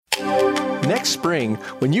Next spring,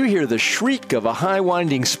 when you hear the shriek of a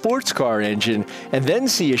high-winding sports car engine and then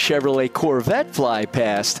see a Chevrolet Corvette fly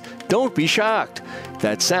past, don't be shocked.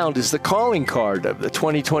 That sound is the calling card of the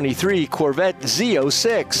 2023 Corvette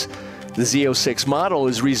Z06. The Z06 model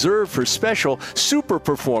is reserved for special super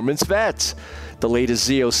performance vets. The latest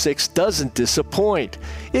Z06 doesn't disappoint.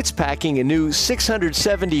 It's packing a new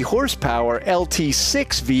 670 horsepower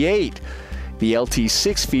LT6 V8. The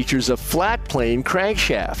LT6 features a flat plane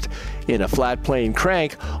crankshaft. In a flat plane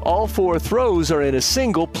crank, all four throws are in a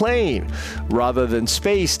single plane, rather than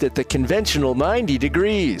spaced at the conventional 90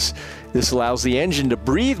 degrees. This allows the engine to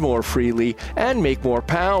breathe more freely and make more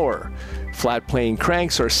power. Flat plane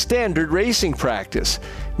cranks are standard racing practice.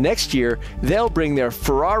 Next year, they'll bring their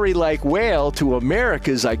Ferrari-like wail to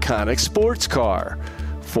America's iconic sports car.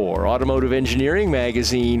 For Automotive Engineering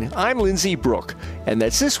Magazine, I'm Lindsay Brooke, and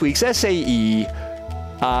that's this week's SAE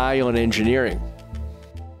Eye on Engineering.